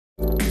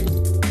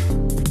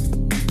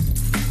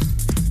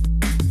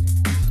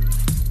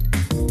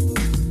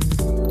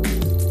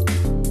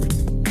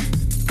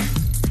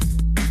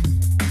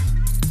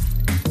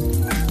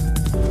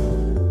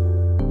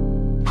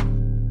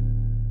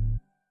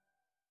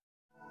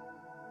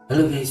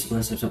Halo guys, gue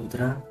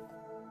Putra.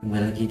 Kembali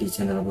lagi di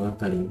channel gue.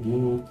 Kali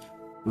ini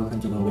gue akan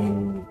coba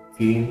main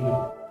game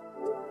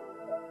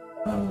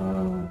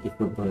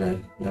eFootball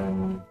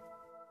yang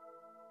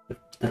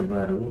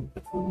terbaru,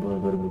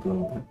 eFootball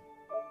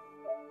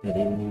 2024.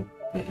 Jadi ini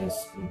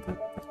PS4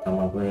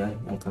 pertama gue ya,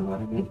 yang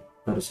kemarin ini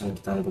barusan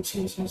kita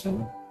unboxing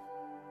sama-sama.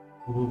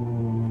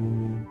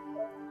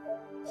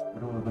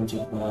 Sekarang akan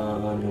coba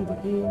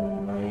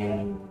nyobain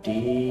main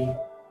di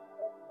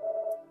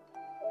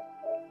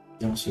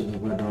yang sudah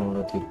gue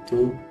download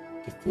itu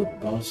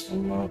eFootball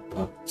sama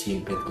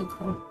PUBG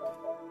Battleground.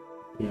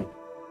 Ya,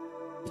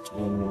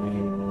 coba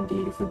main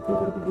di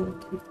eFootball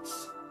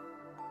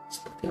 2024.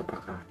 Seperti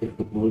apakah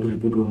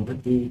eFootball 2024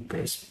 di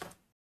PS4?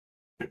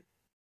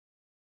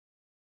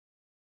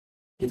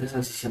 Kita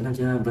saksikan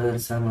aja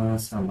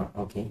bersama-sama.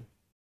 Oke.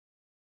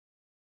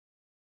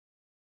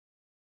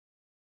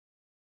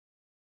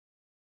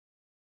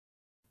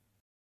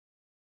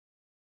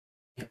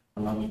 Ya,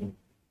 Konami.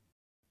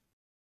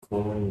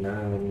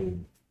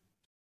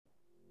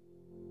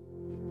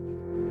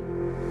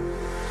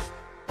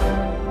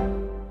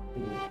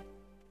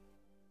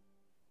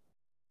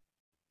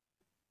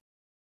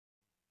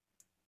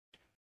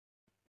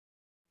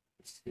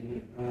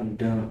 Sini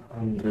ada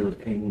Unreal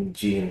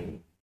Engine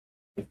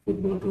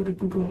eFootball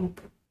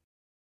 2024.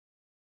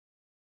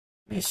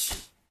 Messi.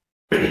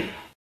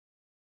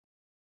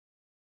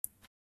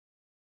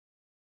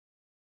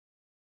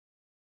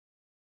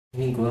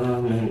 Ini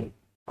gua main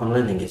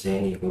online ya guys ya,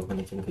 ini gua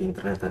connectin ke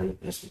internet dari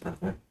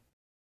PS4 nya,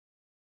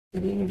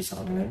 jadi ini bisa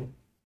online.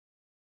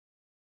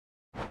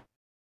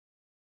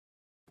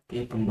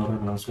 Oke,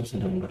 pembaruan langsung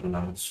sedang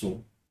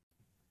berlangsung.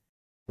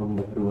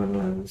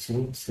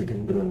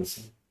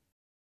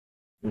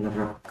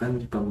 Menerapkan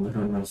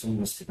pembaruan langsung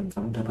memastikan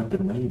kamu dapat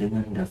bermain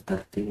dengan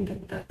daftar tim dan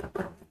data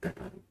parameter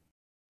baru.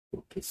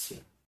 Oke,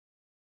 siap.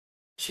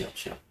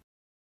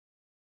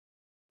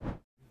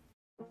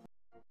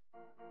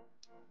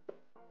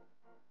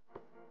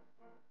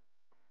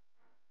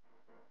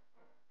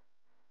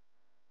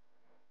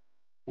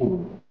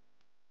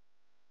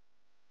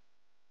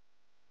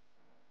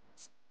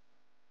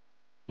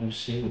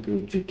 Musim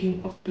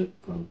Game of the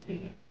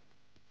Container.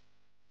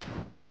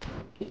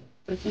 Oke,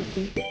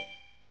 berarti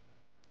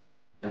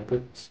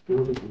dapat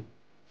 10.000.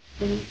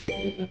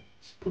 Dapat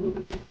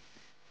 10.000.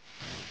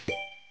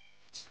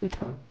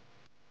 Sekitar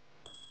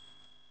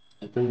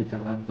itu di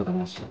tangan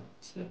pertama si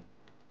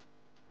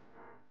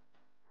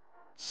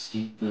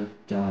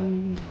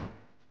Pertama.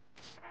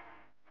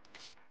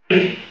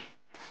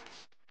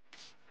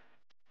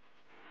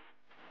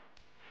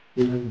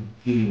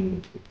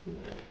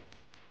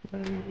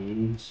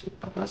 Lagi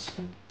apakah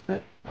sampai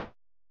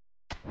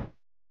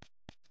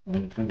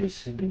mereka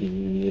bisa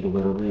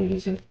dirubah-rubah ya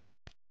guys ya.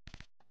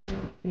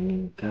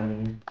 Ini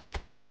kan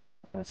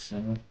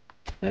pasang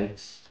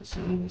teks, bahasa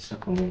Indonesia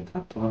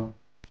komentator,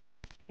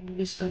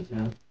 Inggris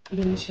saja,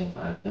 Indonesia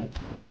nggak ada.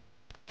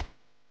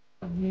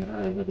 Kamera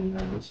ya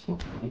harus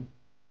oke.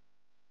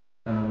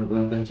 Gue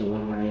akan coba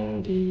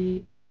main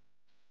di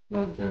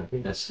laga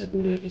biasa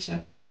dulu ya guys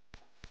ya.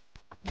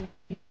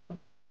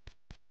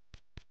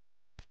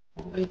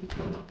 Ini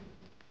kalau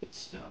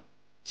siap.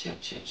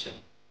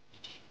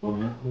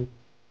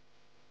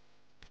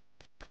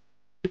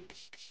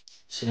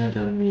 Sini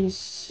ada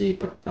misi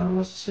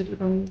pertama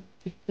sesuai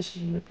kita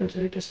sini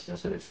pelajari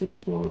dasar-dasar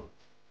football.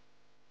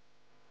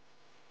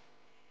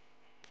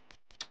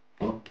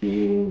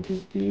 Oke,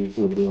 jadi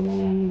gue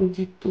belum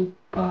begitu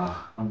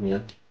paham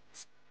ya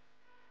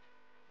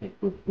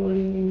football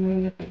ini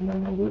mainnya kayak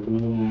mana. Gue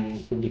dulu main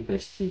di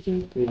PS3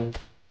 itu ya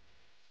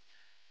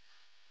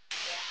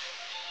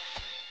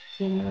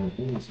cuman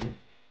ini sih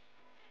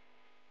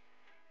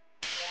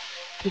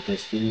di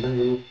PS3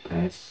 dulu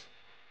PS.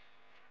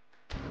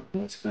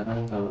 Nah,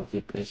 sekarang kalau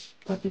di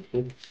PS4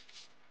 itu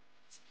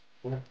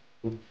ya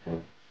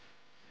football,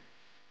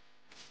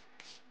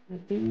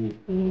 jadi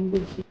belum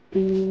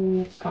begitu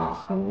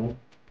paham.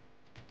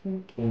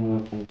 Mungkin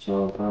akan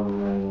coba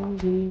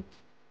main di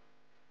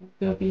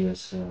liga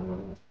biasa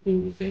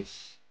dulu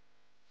guys.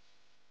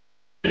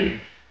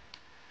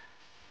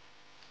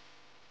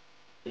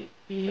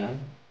 Iya,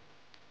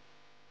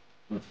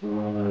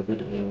 olahraga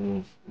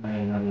dengan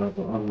mainan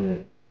atau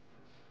online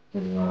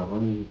dan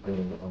lawan di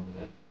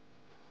online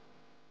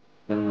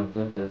karena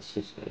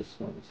berbasis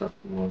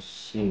satu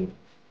musim.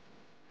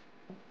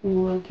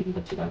 Mungkin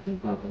kecil-kecil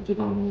bahkan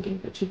juga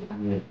mungkin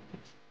kecil-kecil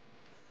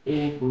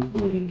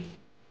football ini.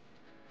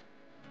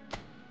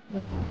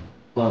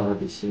 Kalau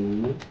di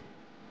sini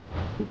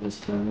kita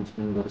sekarang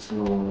dengan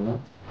Barcelona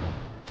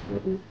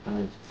dari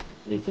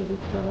Liga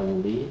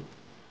Italia.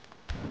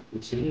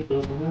 Di sini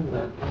kalau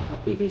nggak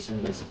tapi guys,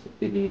 nggak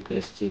seperti di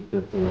PSG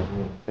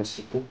Barcelona.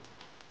 PSG itu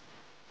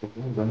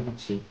pokoknya banyak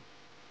sih.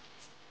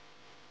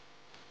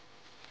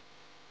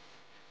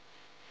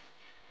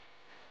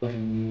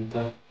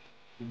 Perintah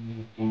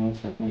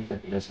satu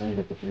tidak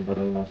saya dapat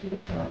baru langsung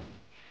depan.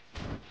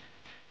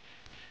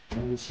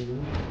 Dan di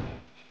sini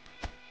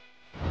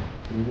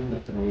ini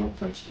nggak terlalu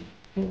sih.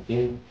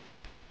 Mungkin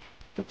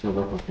kita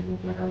coba pakai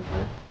beberapa.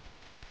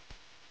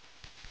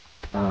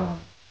 Nah,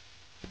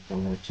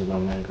 kamu coba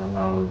main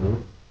Ronaldo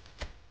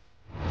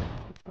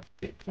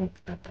pakai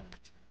kelihatan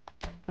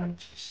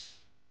Prancis.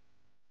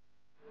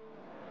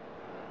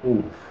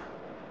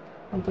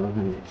 Mantap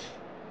banget.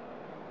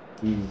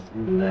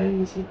 Gila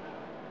ini sih.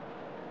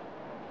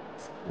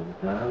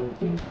 Sekarang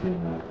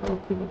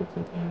oke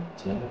betul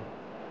aja.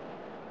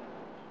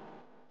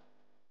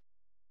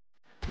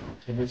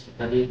 Coba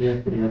tadi dia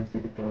lihat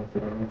di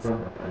program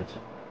apa aja.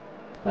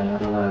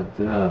 Layar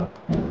laga,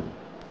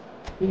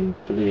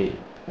 gameplay,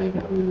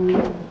 kayak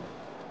dulu.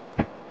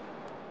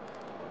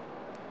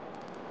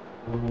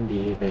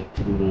 Di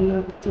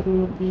regular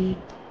terlebih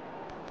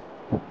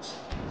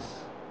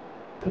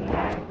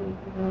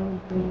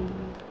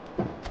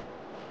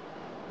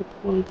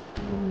football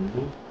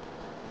ini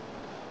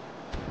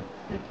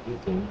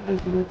itu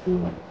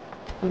regular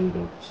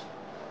terlebih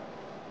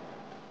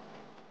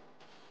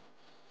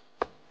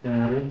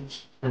dari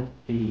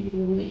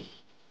terpilih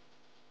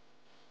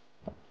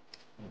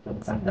untuk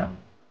kandang.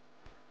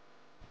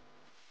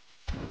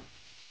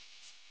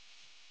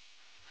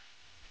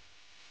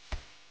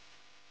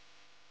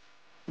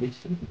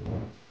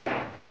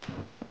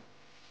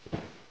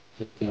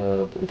 Ke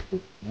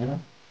berikutnya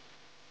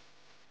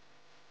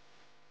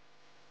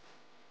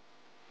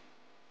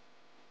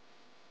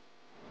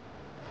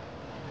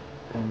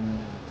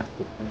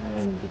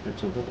kita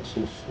coba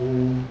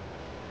susun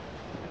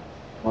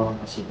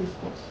formasi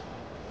bebas.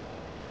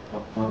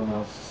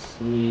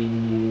 Formasi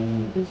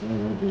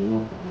biasanya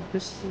dulu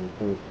habis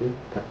itu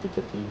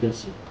 4-3-3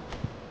 sih.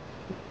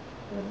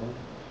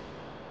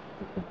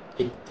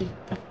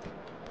 Tik-tik-tak.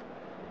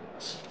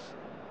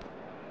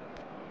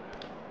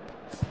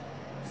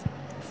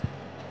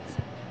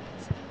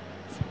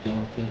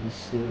 Yang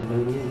versi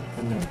dulu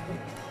kenapa?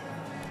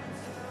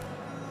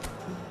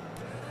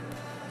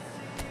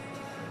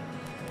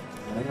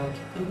 Sekarang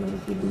kita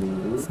ganti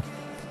dulu.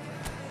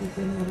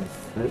 Kita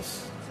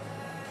refresh.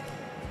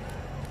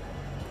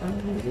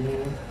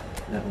 Ini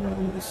karena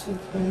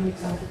disusun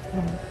ditarik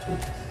maju.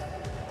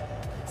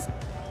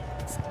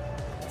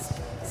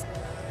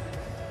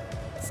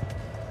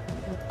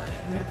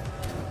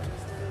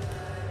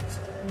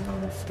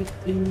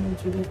 Fittingnya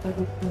juga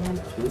taruh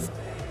maju.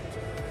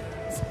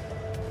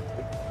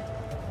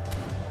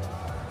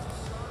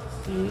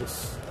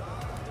 Yes,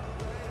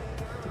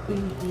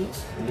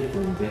 ini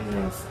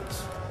Nyobain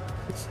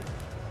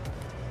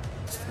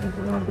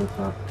sekarang ada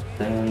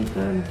kapten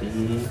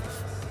tadi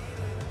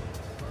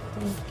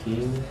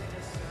mungkin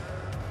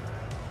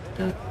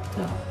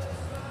data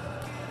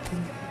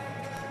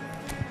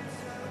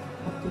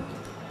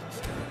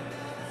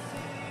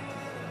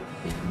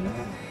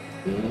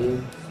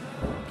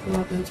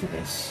keluarga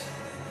jelas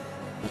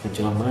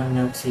akan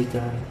mana sih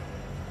kan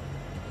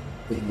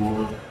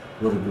football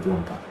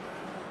 2024.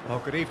 Well,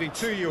 good evening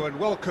to you and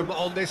welcome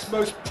on this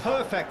most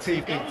perfect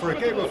evening for a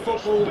game of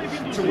football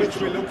to which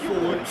we look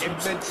forward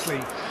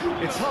immensely.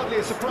 It's hardly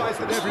a surprise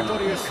that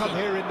everybody has come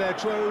here in their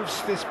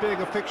droves, this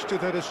being a fixture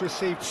that has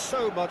received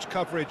so much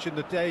coverage in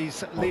the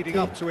days leading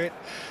up to it.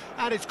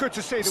 And it's good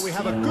to see that we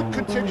have a good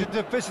contingent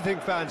of visiting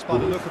fans by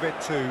the look of it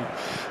too.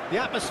 The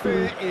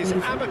atmosphere is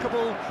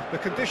amicable, the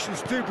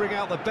conditions do bring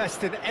out the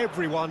best in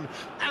everyone,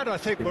 and I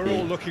think we're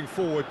all looking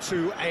forward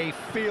to a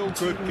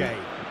feel-good game.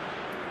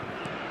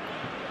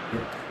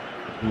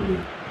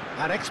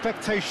 And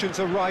expectations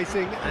are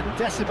rising and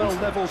decibel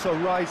levels are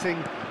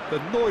rising.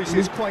 The noise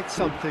is quite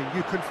something.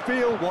 You can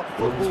feel what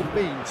football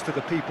means to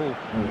the people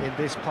in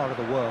this part of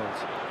the world.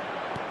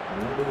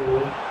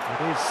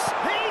 It is.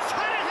 He's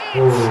had a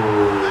hit!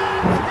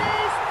 And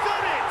he's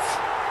done it!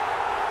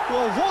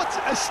 Well, what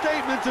a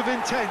statement of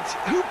intent.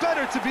 Who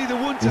better to be the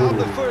one to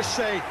have the first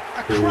say?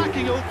 A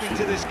cracking opening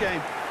to this game.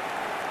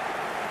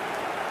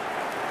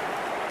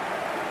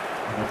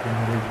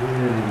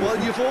 Well,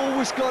 you've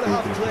always got to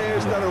have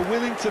players that are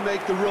willing to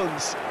make the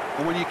runs,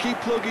 and when you keep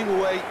plugging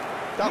away,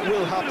 that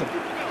will happen.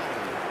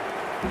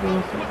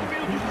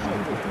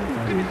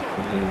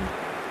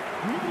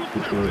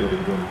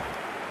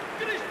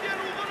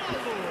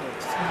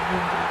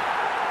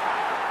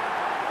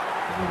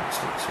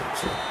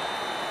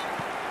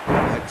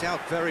 I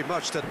doubt very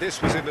much that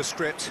this was in the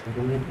script.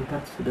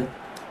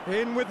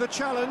 In with the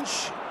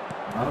challenge.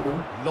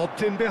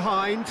 Lobbed in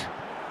behind.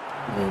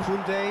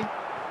 Kunde.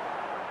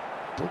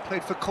 Ball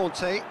played for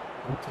Conte.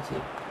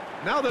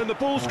 Now then, the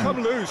ball's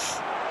come loose.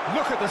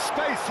 Look at the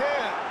space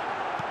here.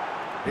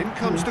 In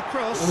comes the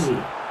cross.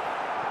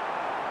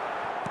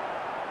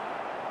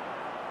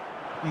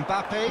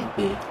 Mbappe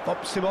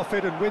pops him off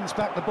it and wins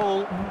back the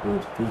ball.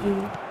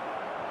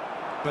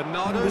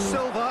 Bernardo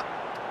Silva.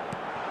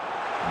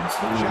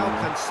 João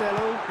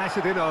Cancelo has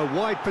it in a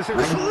wide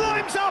position.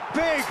 Slimes up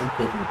big.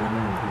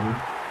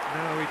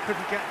 No, he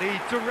couldn't get the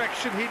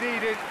direction he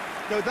needed.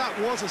 No, that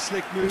was a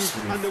slick move,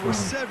 and there were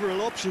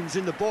several options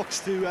in the box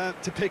to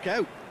pick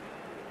out.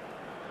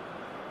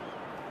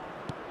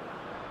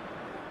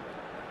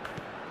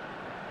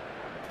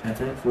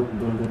 Ternyata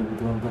football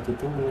 2024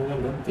 itu mainnya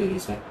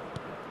bagus ya.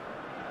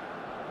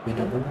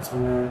 Beda banget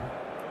sama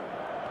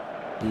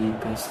di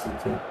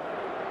PS4.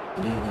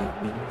 Jadi nggak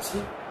beda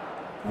sih.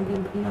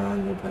 Kalian pernah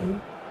nyobain?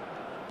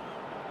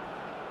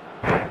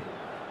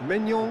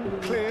 Mignon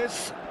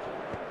clears.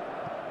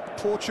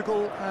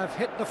 Portugal have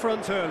hit the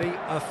front early,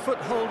 a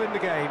foothold in the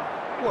game.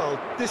 Well,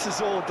 this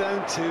is all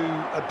down to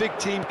a big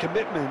team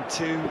commitment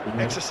to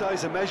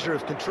exercise a measure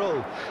of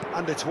control,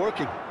 and it's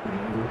working.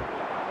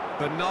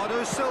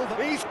 Bernardo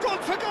Silva, he's gone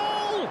for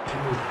goal!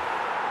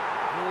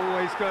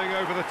 Always going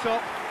over the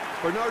top.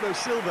 Bernardo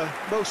Silva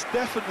most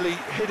definitely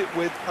hit it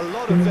with a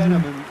lot of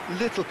venom and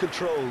little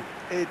control.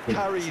 It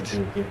carried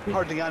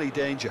hardly any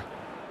danger.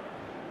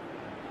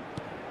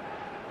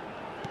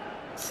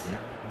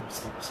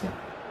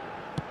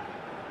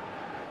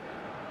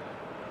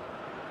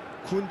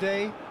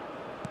 Koundé.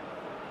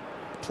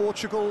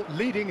 Portugal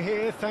leading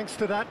here thanks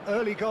to that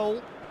early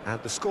goal. And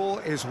the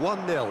score is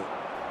 1-0.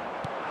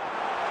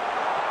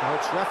 Now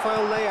it's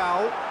Rafael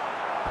Leao.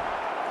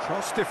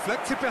 Cross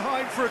deflected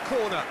behind for a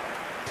corner.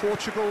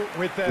 Portugal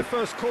with their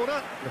first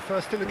corner. The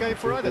first in the game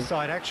for either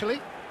side, actually.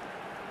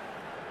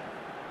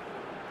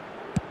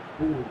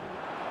 They've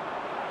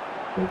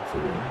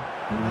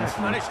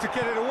managed to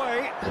get it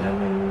away.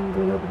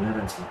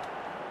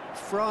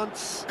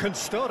 France can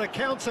start a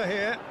counter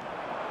here.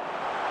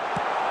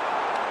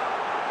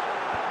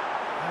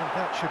 And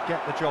that should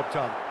get the job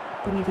done.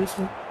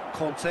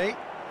 Conte.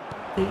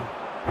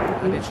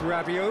 And it's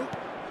Rabiot.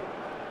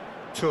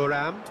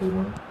 Thuram.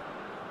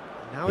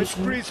 Now it's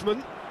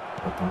Griezmann.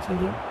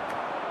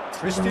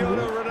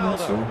 Cristiano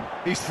Ronaldo.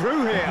 He's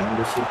through here.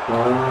 And sticks it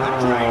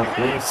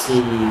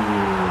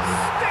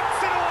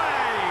away.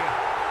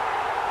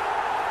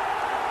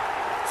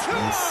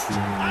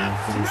 And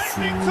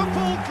threatening to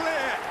pull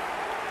clear.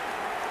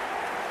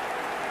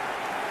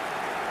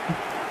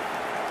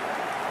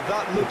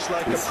 That looks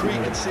like a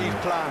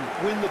preconceived plan.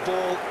 Win the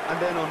ball and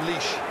then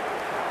unleash.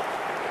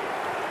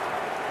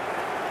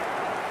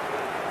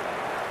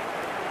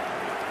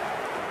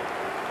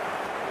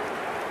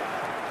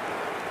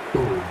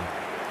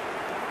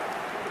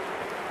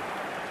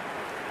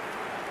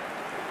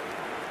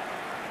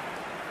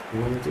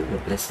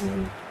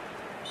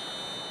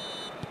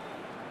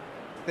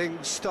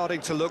 Things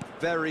starting to look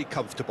very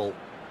comfortable.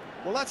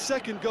 Well, that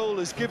second goal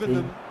has given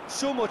them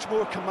so much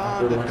more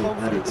command and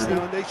confidence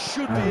now, and they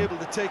should be able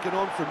to take it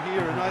on from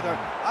here and either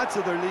add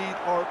to their lead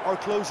or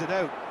close it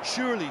out.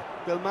 Surely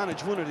they'll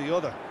manage one or the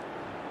other.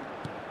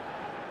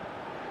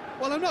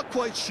 Well, I'm not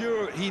quite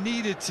sure he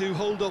needed to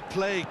hold up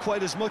play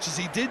quite as much as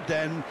he did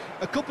then.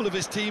 A couple of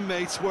his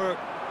teammates were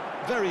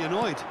very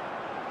annoyed.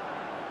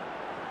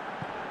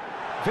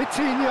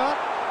 Vitinha.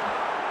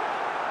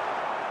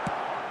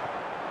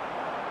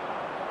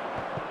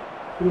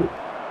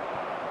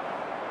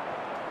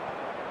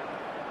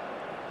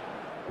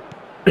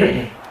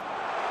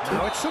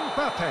 Now it's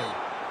Mbappe.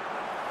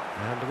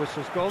 And the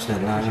whistle's gone,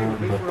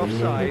 presumably for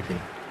offside.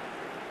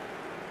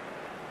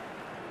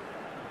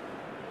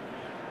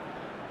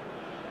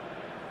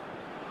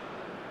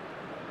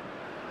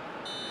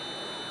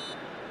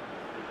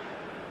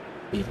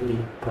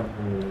 Pilih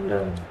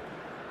pandang.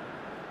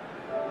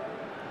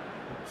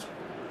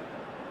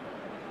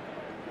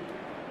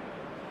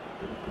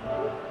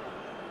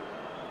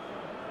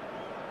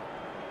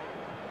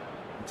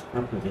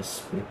 Apa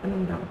guys, pilih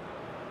pandang.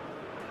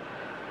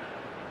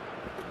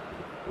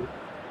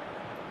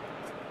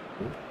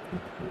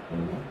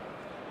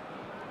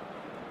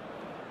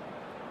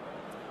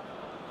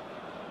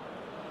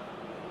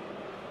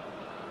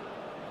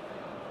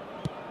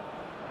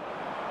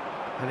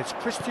 And it's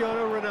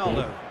Cristiano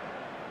Ronaldo.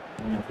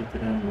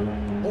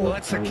 Oh,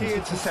 that's a key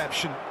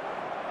interception.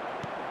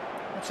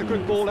 That's a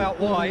good ball out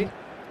wide.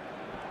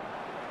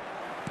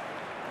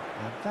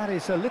 And that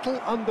is a little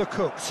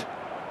undercooked.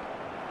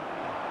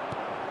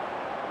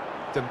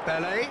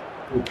 Dembele.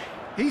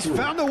 He's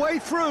found a way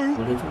through.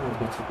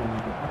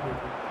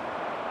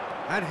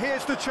 And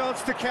here's the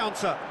chance to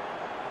counter.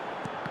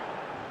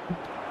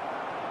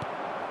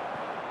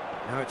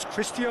 Now it's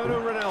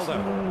Cristiano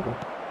Ronaldo.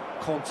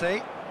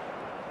 Conte.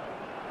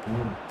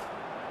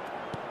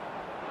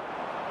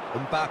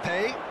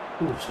 Mbappe.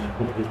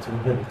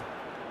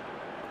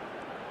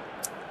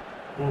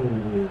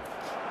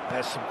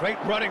 There's some great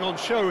running on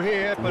show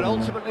here, but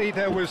ultimately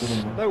there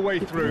was no way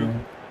through.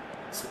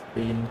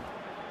 And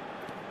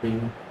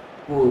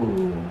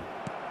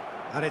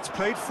it's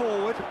played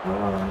forward.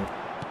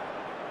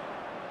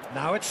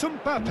 Now it's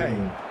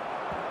Mbappe.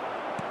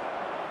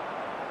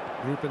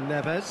 Ruben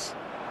Neves.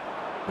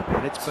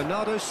 And it's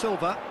Bernardo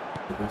Silva.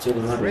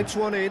 Threads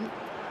one in.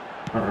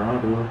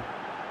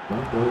 He's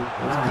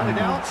cut it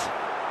out.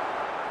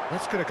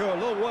 That's going to go a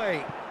long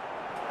way.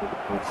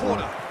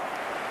 Corner.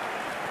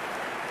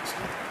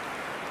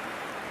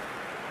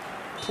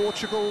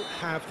 Portugal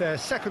have their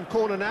second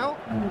corner now.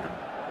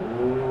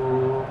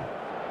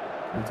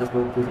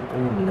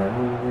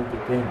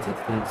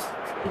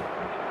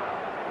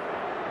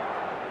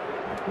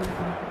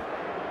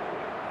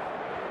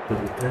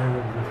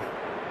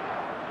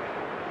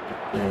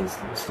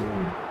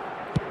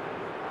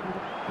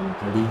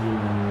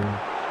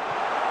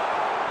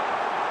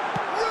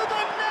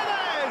 Ruben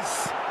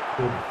Neves!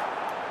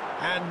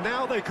 And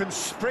now they can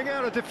spring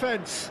out of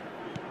defence.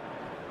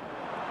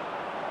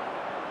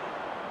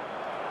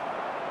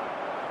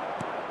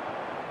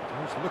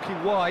 He's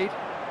looking wide.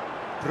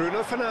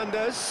 Bruno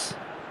Fernandes.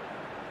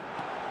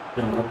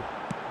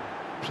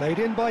 Played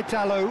in by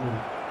Dallo.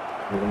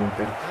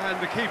 And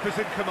the keeper's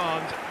in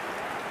command.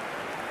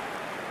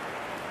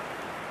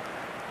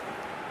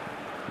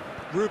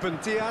 Ruben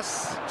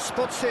Diaz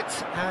spots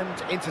it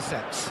and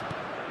intercepts.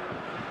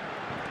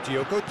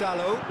 Diogo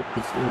Dallo.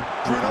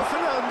 Bruno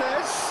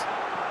Fernandes.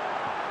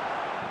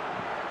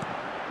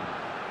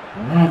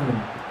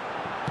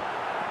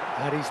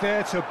 And he's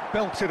there to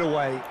belt it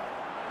away.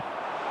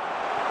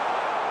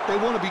 They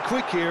want to be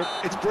quick here.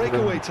 It's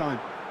breakaway time.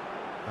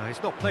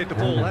 He's not played the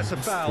ball, that's a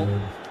foul.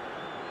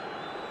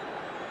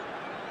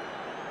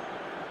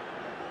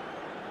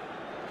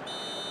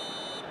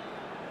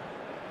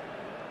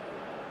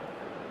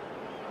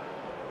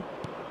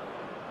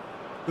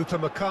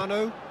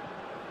 Upamecano.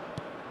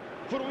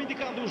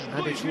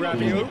 And it's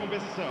Rabiot.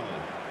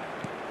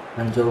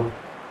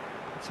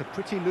 It's a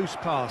pretty loose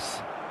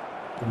pass.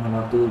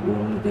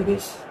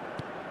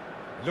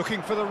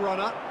 Looking for the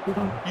runner.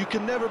 You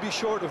can never be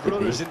short of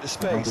runners into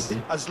space,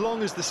 as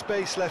long as the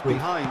space left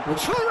behind.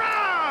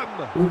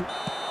 Thuram!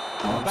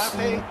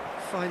 Mbappe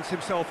finds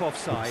himself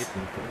offside.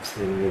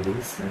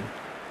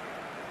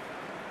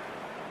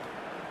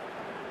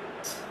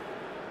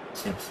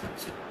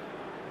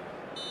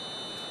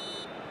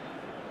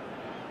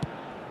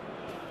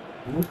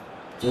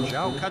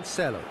 João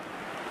Cancelo.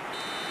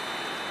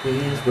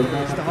 It's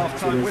the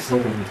half-time whistle.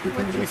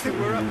 What do you think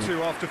we're up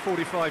to after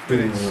 45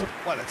 minutes?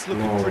 Well, it's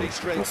looking pretty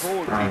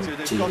straightforward, Peter.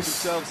 They've got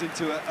themselves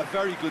into a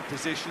very good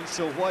position,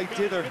 so why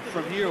dither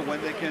from here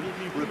when they can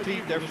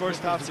repeat their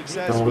first half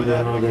success with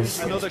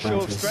another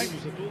show of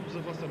strength?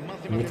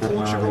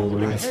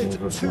 Portugal ahead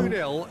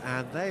 2-0,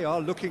 and they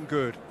are looking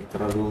good.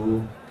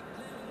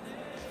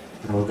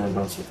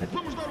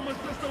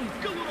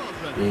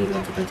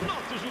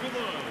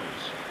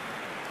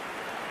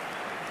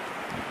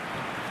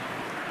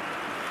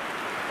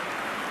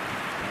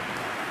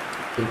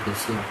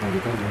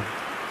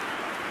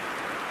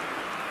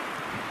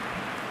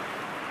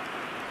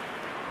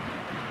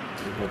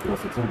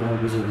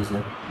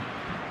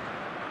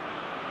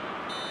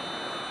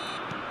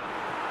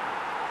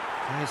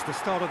 There's the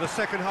start of the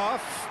second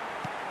half.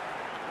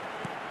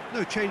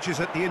 No changes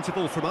at the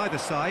interval from either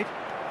side.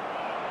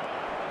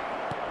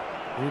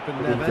 Ruben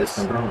Neves.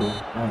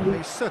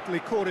 They certainly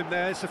caught him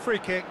there. It's a free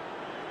kick.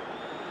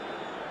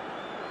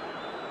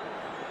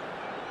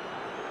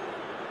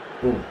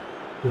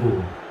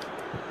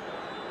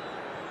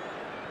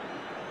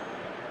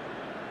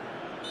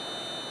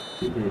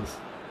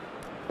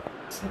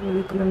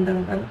 Selalu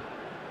dikendangkan.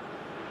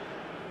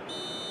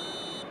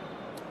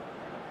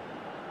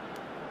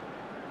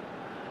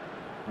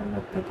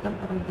 Mendapatkan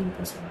orang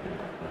pintar sampai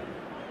dapat.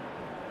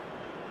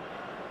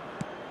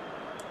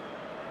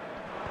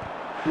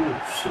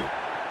 Shit.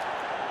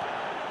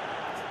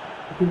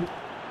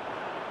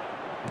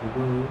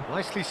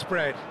 Nicely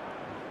spread.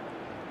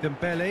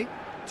 Dembele.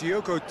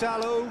 Diogo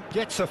Dallo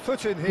gets a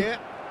foot in here.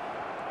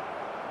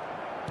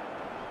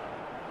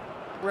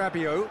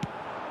 Rabiot.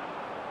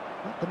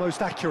 Not the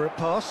most accurate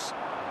pass.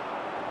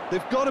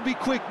 They've got to be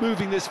quick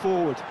moving this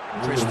forward.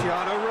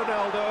 Cristiano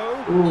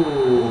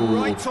Ronaldo.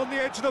 Right on the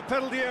edge of the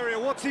penalty area.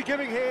 What's he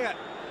giving here?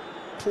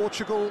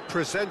 Portugal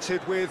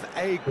presented with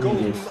a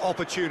golden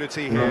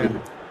opportunity here.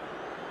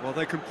 Well,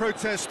 they can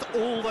protest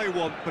all they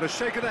want, but a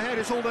shake of the head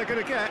is all they're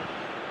going to get.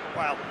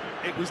 Well,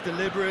 it was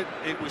deliberate,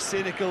 it was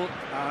cynical,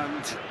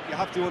 and you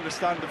have to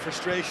understand the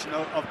frustration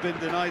of being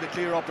denied a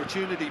clear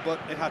opportunity, but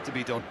it had to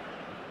be done.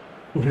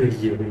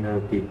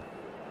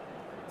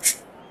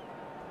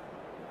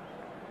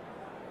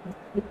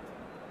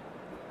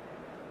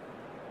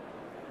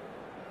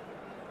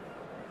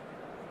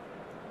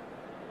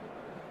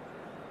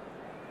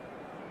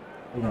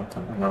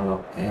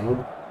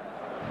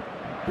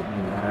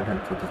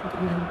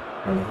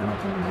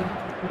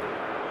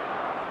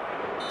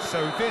 So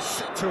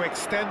this to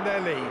extend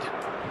their lead.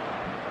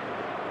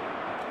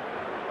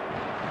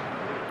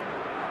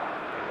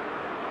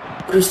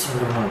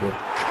 Cristiano Ronaldo.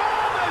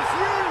 Calm as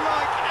you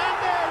like, and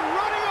they're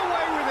running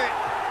away with it.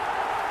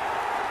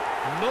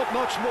 Not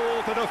much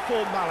more than a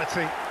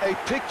formality. A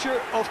picture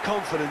of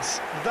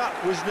confidence, that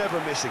was never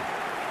missing.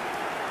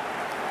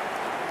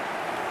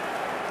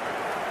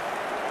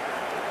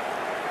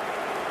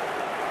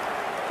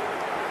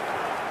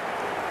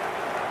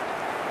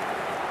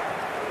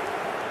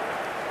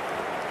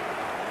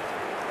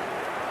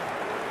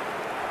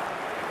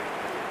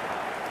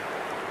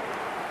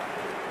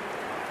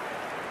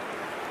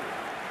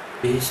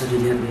 Bisa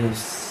dilihat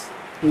guys,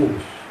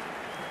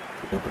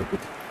 tidak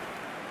berbeda.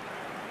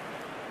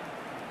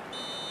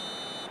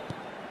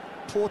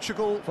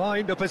 Portugal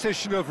find a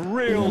position of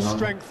real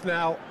strength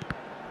now.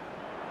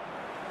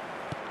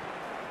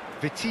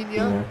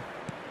 Vitinha,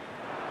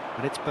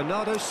 and it's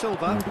Bernardo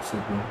Silva.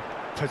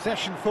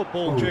 Possession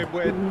football, Jim,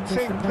 we're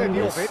seeing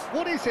plenty of it.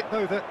 What is it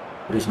though that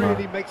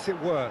really makes it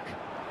work?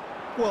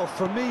 Well,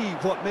 for me,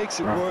 what makes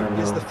it work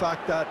is the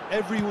fact that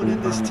everyone in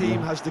this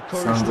team has the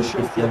courage to show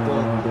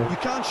football. You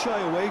can't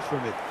shy away from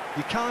it.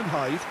 You can't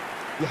hide.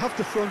 You have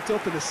to front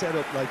up in a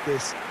setup like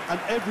this, and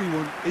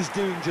everyone is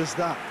doing just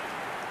that.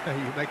 You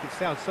make it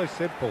sound so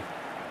simple.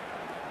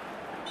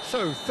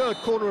 So, third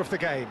corner of the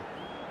game.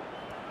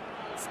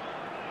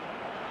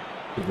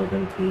 Kita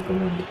ganti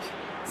pemain.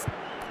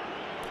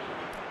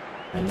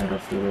 Karena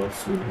Rafael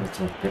sudah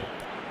capek.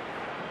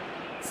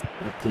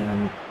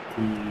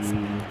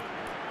 Ganti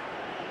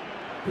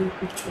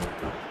itu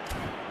coba.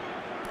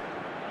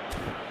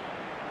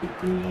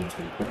 Itu yang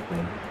coba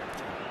kan.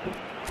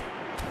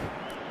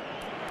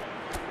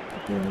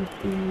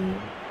 Ganti.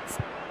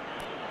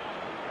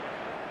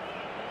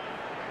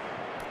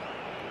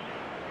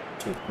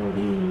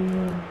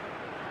 Cokolino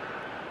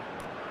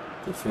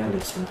de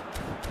Felix.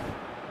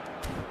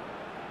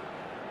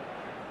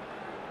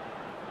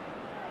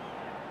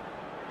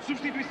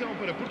 Substituição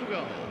para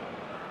Portugal.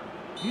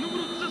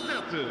 Número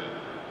 17,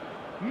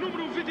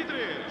 número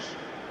 23.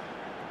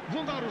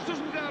 Vão dar os seus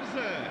lugares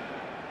a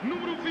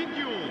número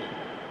 21,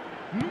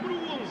 número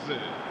 11.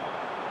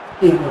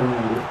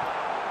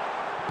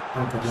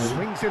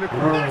 Swings in a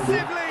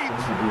massive lead.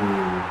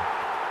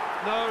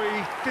 No, he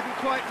didn't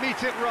quite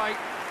meet it right.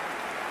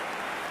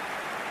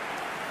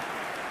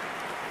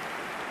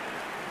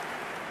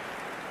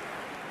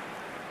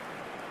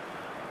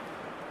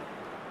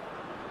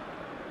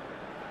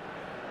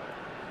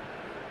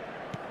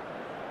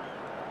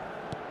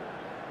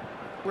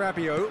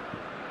 Rabiot.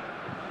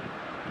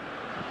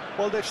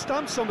 Well, they've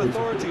stamped some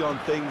authority on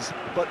things,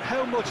 but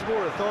how much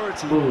more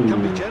authority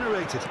can be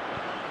generated?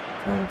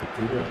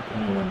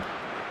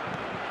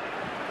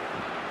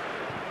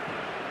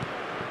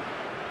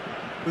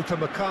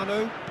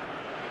 Upamecano.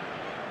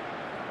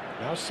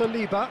 Now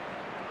Saliba.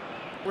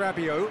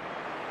 Rabiot.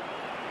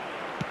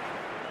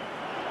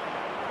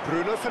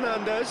 Bruno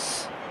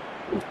Fernandes.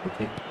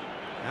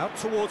 Out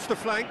towards the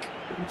flank.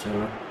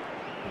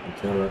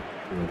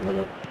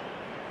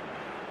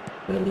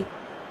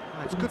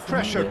 It's good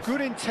pressure,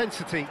 good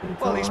intensity.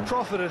 Well, he's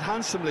profited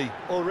handsomely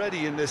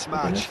already in this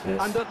match,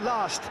 and at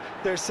last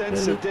their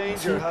sense of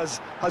danger has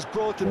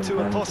brought them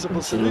to a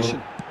possible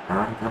solution.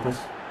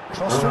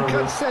 Cross from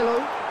Cancelo,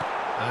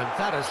 and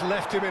that has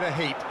left him in a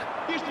heap.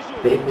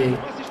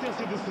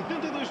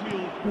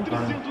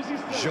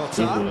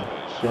 Jota.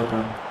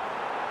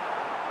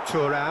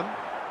 Thuram.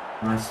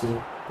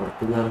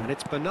 And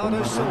it's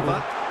Bernardo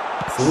Silva.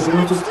 Shoots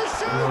to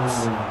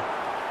shoot!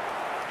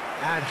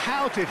 And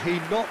how did he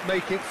not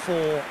make it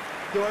 4?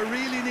 Do I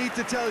really need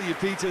to tell you,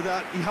 Peter,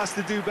 that he has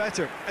to do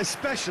better,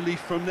 especially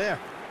from there?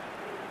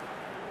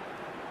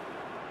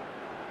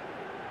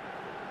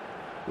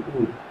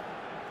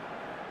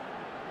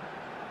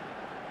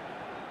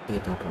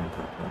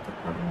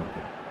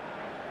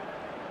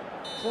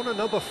 Corner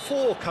number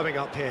 4 coming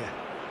up here.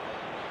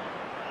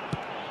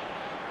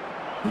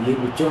 And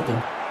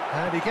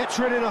he gets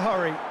rid in a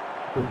hurry.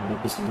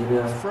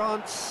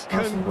 France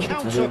can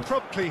counter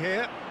promptly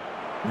here.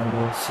 He's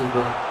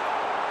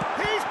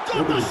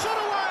got the shot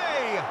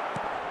away!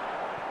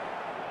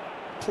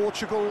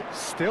 Portugal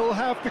still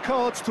have the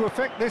cards to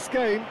affect this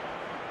game.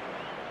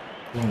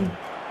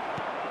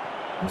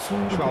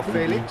 João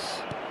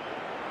Felix.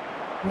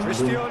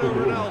 Cristiano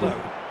Ronaldo.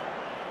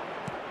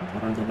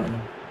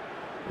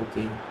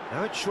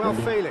 Now it's João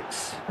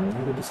Felix.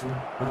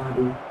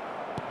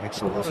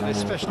 It's not an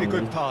especially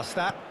good pass,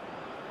 that.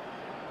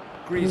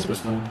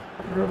 Griezmann.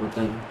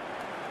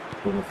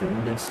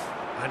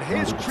 And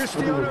here's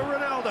Cristiano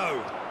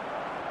Ronaldo.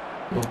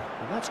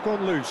 And that's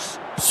gone loose.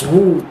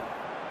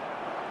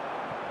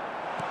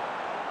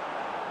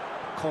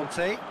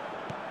 Conte.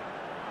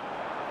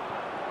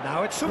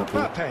 Now it's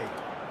Mbappe.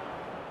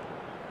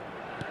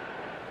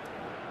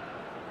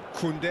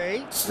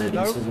 Koundé.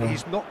 No,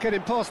 he's not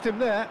getting past him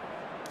there.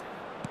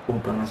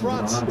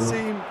 France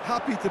seem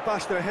happy to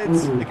bash their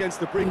heads against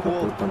the brick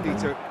wall,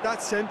 Peter.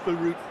 That central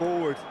route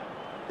forward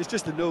is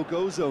just a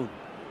no-go zone.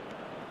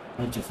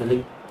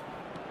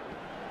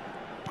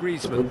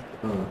 Griezmann.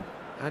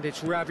 And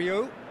it's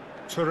Rabiot.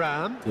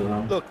 Thuram.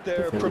 Look,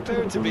 they're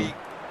prepared to be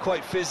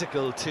quite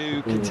physical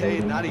to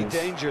contain any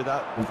danger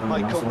that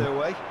might come their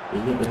way.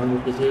 And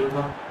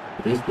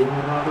it's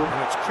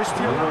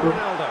Cristiano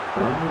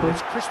Ronaldo.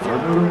 It's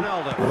Cristiano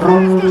Ronaldo.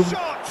 Here's the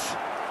shot!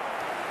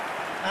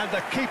 And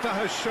the keeper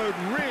has shown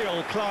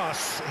real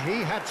class.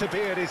 He had to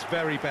be at his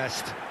very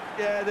best.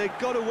 Yeah, they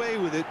got away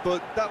with it,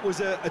 but that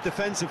was a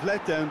defensive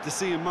letdown to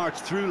see him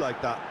march through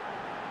like that.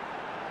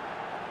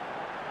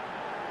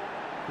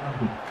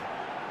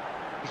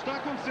 Está a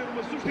acontecer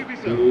uma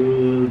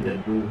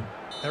substituição.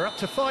 They're up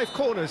to 5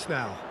 corners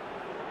now.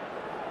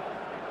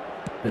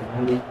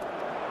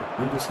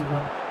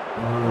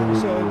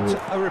 So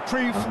a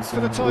reprieve for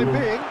the time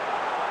being.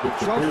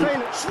 João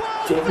Felix.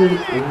 João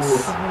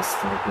Felix!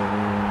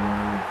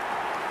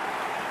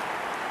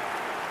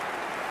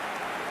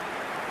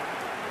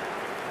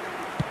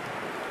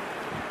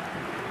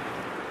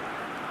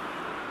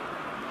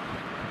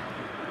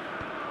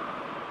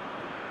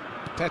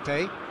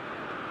 Pepe.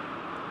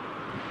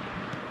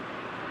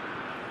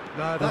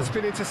 No, that's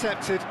been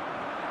intercepted.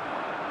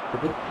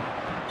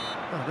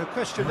 Oh, no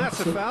question, that's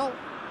a foul.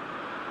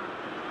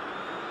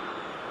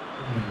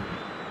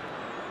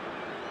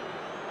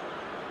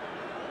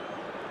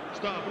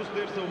 Está a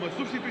proceder-se a uma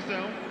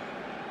substituição.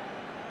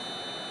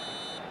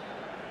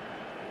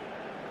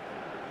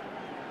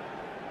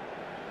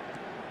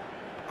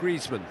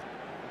 Griezmann.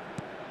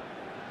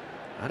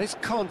 And it's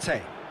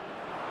Conte.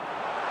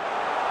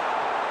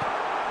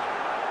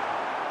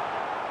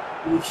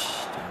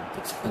 Ush,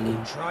 cantik sekali.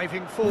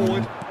 Driving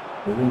forward.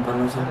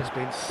 Panas. That has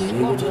been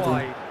slot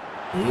wide.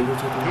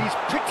 He's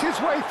picked his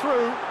way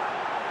through.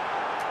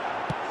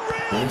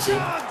 Real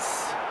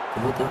chance!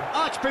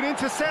 Oh, it's been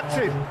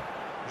intercepted.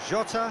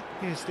 Jota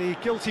is the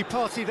guilty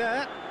party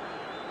there.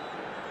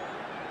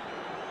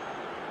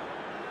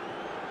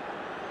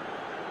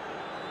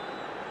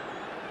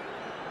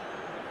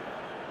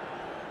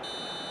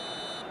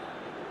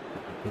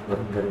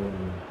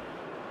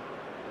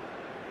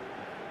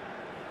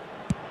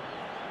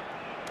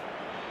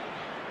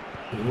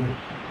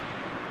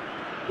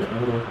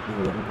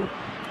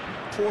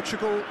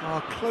 Portugal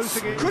are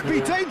closing it. Could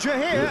be danger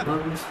here.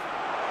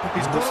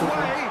 He's got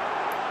away.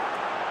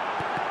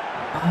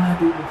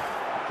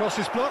 Cross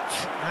is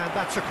blocked, and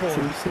that's a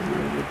corner.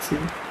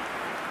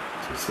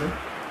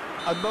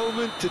 A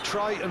moment to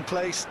try and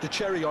place the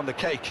cherry on the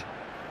cake.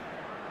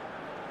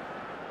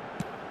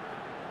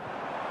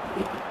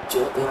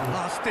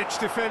 Last-ditch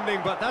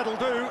defending, but that'll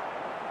do.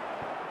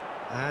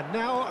 And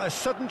now a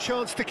sudden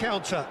chance to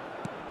counter.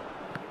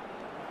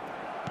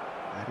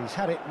 And he's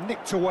had it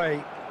nicked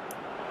away.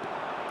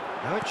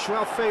 Now it's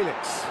Joao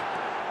Felix.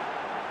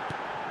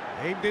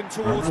 Aimed in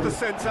towards the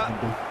centre.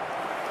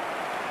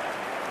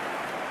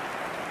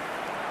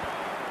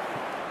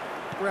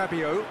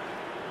 Rabiot.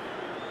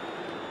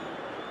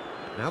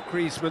 Now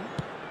Griezmann.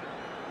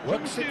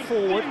 Works it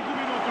forward.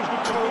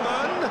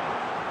 Coman.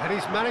 And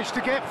he's managed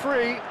to get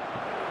free.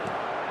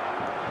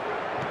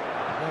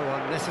 No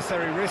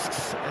unnecessary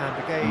risks, and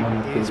the game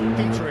is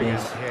petering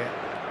out here.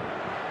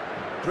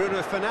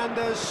 Bruno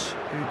Fernandes,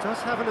 who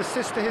does have an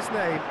assist to his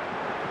name.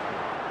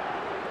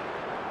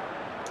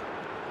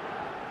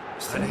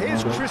 And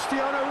here's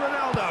Cristiano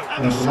Ronaldo.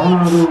 And the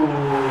shots! They are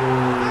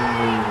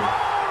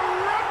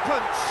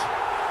rampant!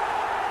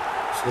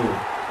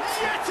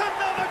 Yet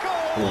another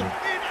goal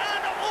in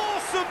an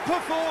awesome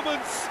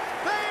performance.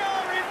 They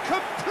are in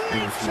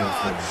complete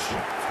charge.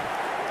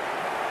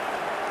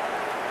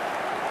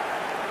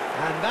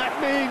 And that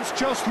means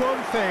just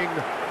one thing,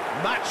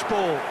 match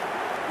ball.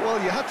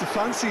 Well, you had to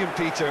fancy him,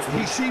 Peter.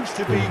 He seems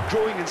to be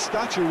growing in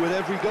stature with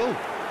every goal.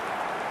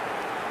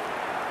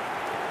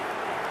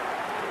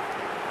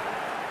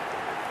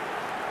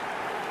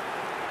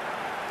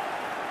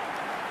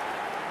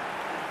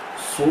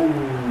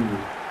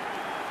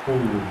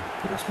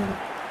 Keras banget.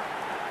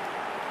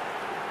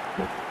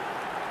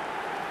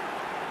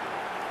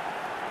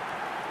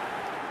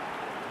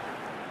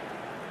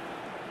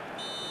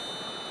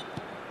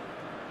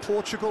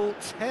 Portugal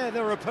tear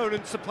their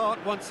opponents apart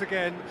once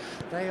again.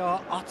 They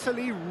are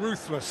utterly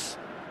ruthless.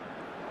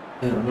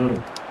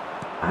 Nice.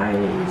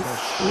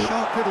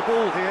 Sharp little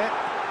ball here.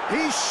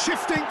 He's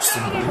shifting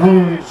down the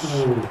pitch.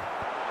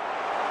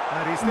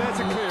 And he's there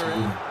to clear it.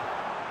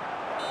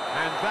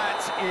 And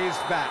that is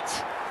that.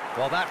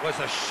 Well, that was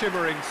a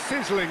shimmering,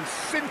 sizzling,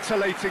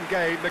 scintillating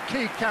game. The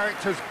key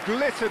characters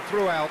glittered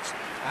throughout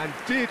and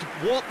did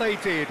what they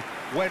did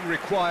when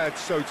required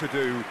so to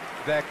do.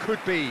 There could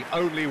be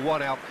only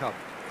one outcome.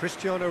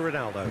 Cristiano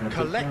Ronaldo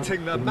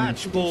collecting the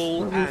match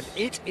ball, and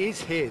it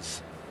is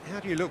his. How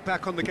do you look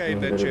back on the game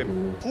then,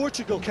 Jim?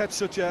 Portugal kept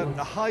such a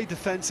high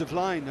defensive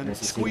line and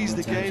squeezed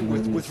the game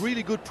with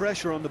really good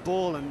pressure on the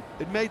ball, and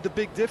it made the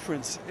big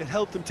difference. It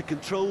helped them to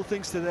control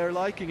things to their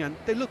liking, and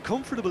they look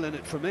comfortable in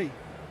it for me.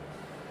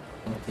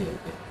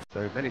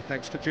 So many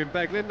thanks to Jim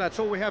Beglin. That's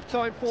all we have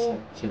time for.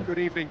 Good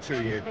evening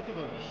to you.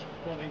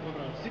 Podem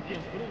encontrar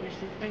recipiente para o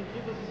lixo em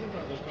todas as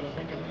entradas para as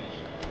bancadas.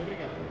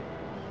 Obrigado.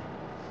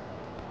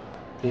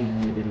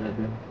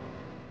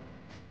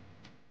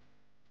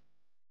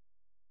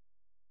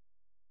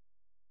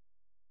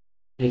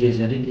 Ya guys,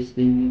 jadi di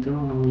sini itu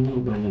namanya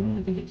banyak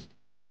banget ya guys.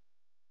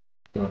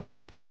 Tuh.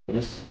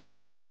 Terus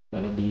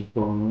kalau di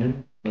formnya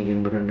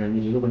bagian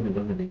berandanya juga banyak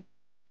banget ya.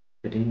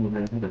 Jadi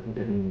mulai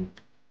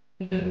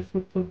dari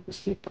football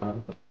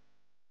festival,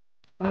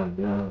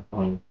 ada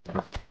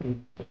kontrak,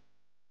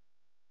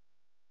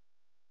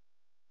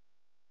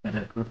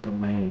 ada klub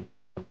pemain,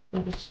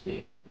 terus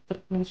di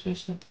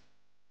terproses.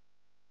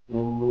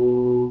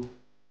 Oh,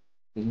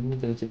 ini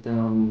kita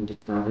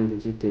ditarik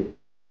di situ.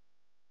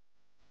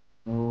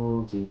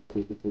 Oh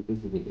gitu.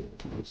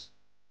 Terus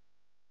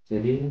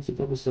jadi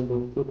kita bisa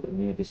bantu kan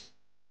ya guys,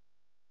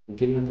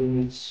 mungkin nanti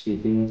next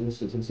video itu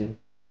selesai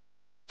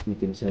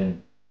mungkin saya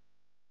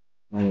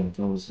main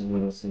kalau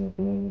saya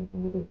pemain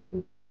menurut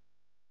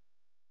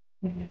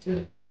aja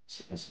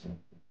sekarang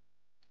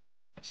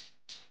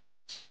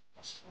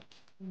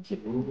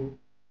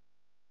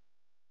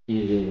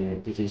iya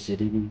bisa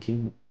jadi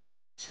mungkin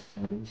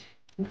sekarang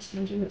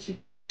masih juga sih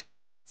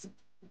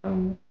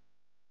sekarang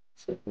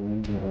oke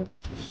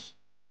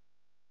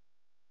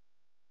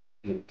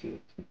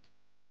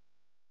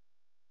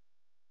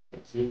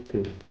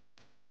gitu.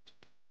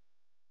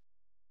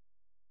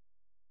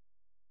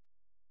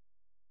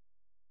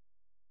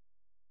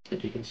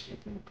 Jadi kan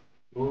siapa?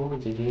 Oh,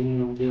 jadi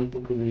nanti aku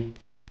beli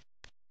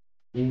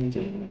ini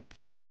kayaknya.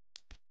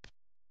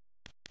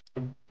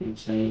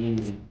 Saya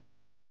ini.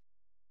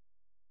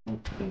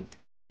 Oke.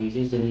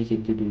 Ini dari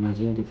gitu dulu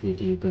aja di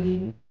video kali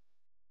ini.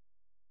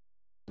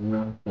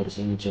 Karena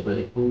harusnya coba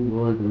itu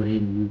gol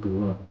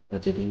 2002. Nah,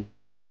 jadi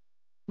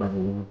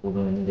baru aku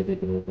main di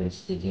video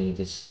guys. Jadi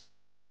guys,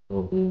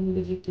 belum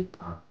begitu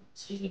apa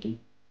sih. Jadi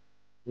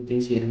mungkin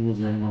sih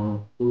dengan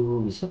waktu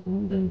bisa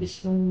kemudian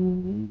bisa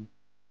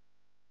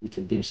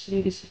bikin tim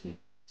sendiri sih.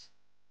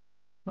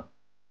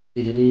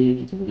 Ya,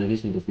 jadi kita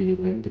lagi untuk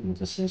video lain. Terima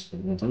kasih sudah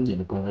menonton.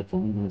 Jangan lupa like,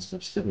 comment, dan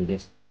subscribe ya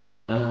guys.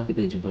 Kita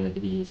jumpa lagi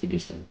di video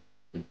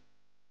selanjutnya.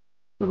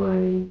 Bye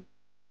bye.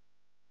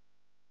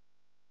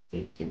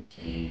 Take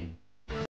care.